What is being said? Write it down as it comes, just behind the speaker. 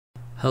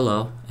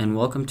Hello, and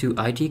welcome to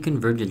IT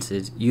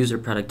Convergence's User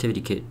Productivity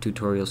Kit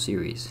tutorial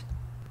series.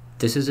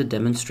 This is a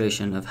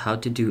demonstration of how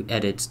to do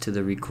edits to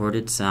the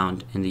recorded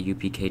sound in the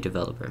UPK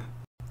developer.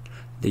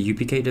 The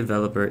UPK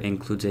developer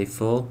includes a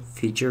full,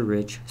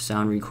 feature-rich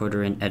sound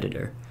recorder and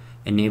editor,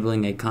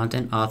 enabling a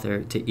content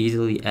author to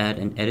easily add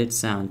and edit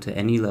sound to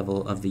any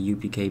level of the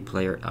UPK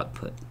player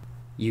output.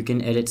 You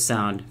can edit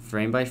sound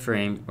frame by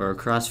frame or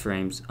across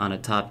frames on a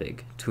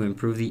topic to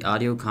improve the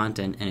audio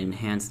content and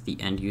enhance the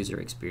end-user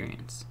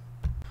experience.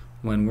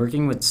 When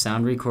working with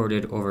sound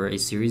recorded over a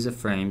series of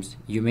frames,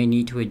 you may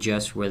need to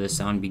adjust where the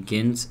sound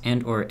begins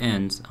and/or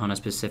ends on a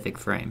specific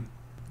frame.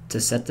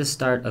 To set the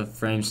start of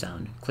frame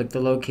sound, click the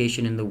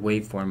location in the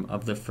waveform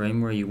of the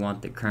frame where you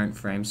want the current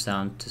frame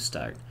sound to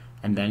start,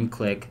 and then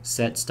click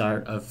Set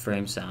Start of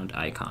Frame Sound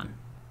icon.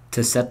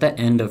 To set the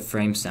end of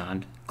frame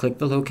sound, click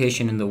the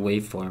location in the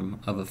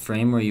waveform of a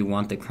frame where you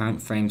want the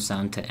current frame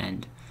sound to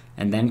end,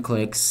 and then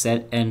click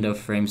Set End of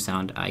Frame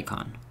Sound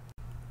icon.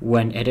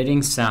 When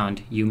editing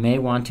sound, you may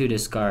want to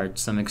discard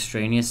some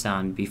extraneous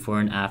sound before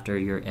and after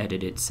your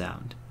edited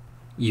sound.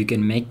 You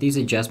can make these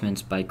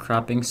adjustments by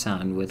cropping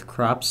sound with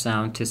Crop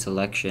Sound to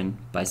Selection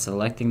by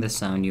selecting the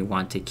sound you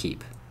want to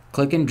keep.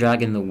 Click and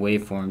drag in the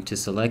waveform to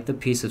select the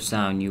piece of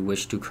sound you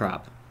wish to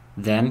crop.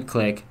 Then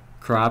click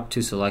Crop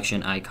to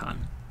Selection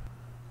icon.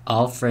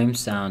 All frame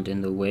sound in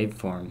the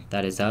waveform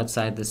that is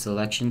outside the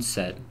selection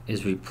set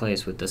is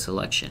replaced with the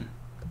selection.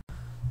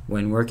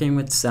 When working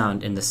with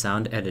sound in the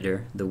sound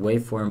editor, the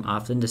waveform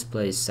often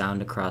displays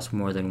sound across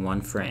more than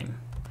one frame.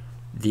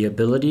 The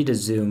ability to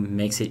zoom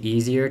makes it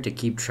easier to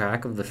keep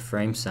track of the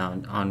frame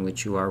sound on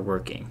which you are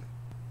working.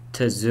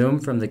 To zoom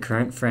from the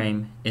current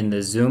frame, in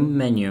the Zoom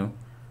menu,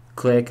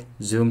 click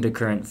Zoom to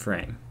Current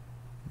Frame.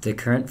 The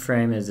current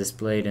frame is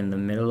displayed in the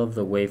middle of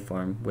the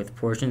waveform with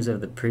portions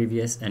of the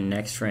previous and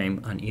next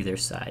frame on either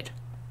side.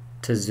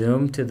 To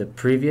zoom to the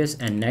previous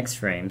and next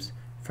frames,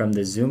 from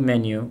the Zoom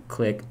menu,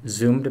 click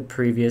Zoom to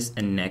Previous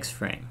and Next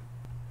Frame.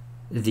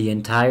 The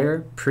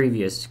entire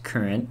previous,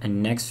 current,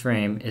 and next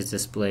frame is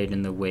displayed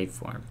in the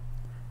waveform.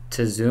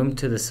 To zoom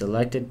to the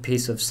selected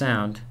piece of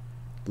sound,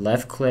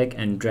 left-click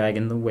and drag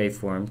in the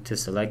waveform to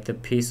select the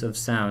piece of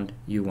sound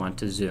you want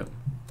to zoom.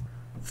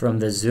 From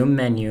the Zoom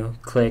menu,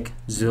 click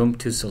Zoom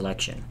to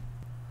Selection.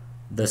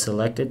 The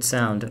selected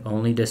sound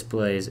only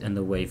displays in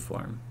the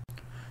waveform.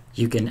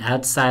 You can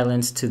add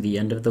silence to the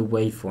end of the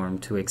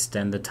waveform to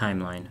extend the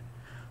timeline.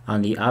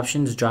 On the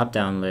Options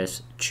drop-down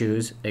list,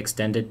 choose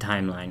Extended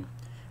Timeline.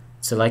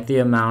 Select the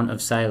amount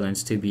of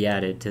silence to be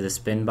added to the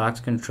spin box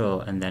control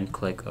and then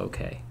click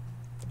OK.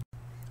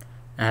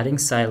 Adding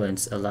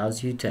silence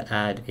allows you to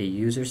add a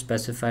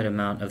user-specified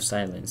amount of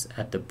silence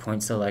at the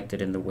point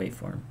selected in the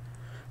waveform.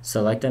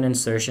 Select an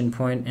insertion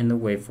point in the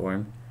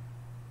waveform.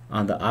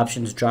 On the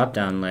Options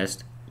drop-down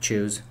list,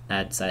 choose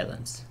Add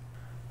Silence.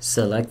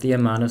 Select the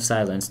amount of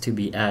silence to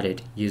be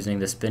added using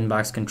the spin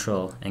box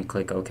control and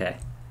click OK.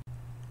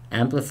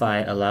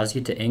 Amplify allows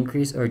you to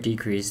increase or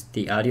decrease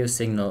the audio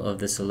signal of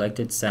the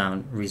selected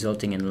sound,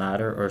 resulting in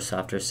louder or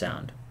softer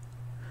sound.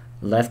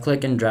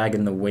 Left-click and drag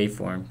in the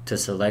waveform to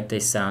select a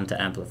sound to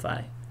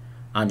amplify.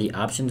 On the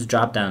Options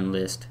drop-down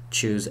list,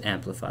 choose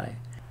Amplify.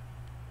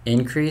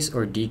 Increase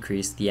or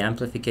decrease the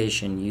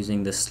amplification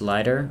using the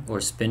slider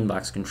or spin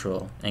box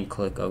control and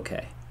click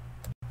OK.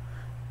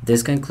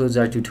 This concludes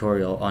our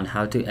tutorial on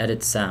how to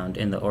edit sound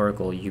in the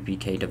Oracle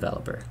UPK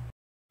developer.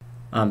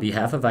 On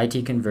behalf of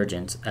IT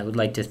Convergence, I would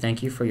like to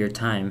thank you for your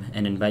time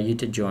and invite you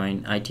to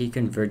join IT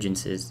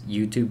Convergence's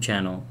YouTube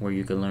channel where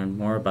you can learn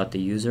more about the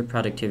User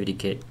Productivity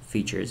Kit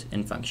features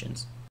and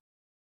functions.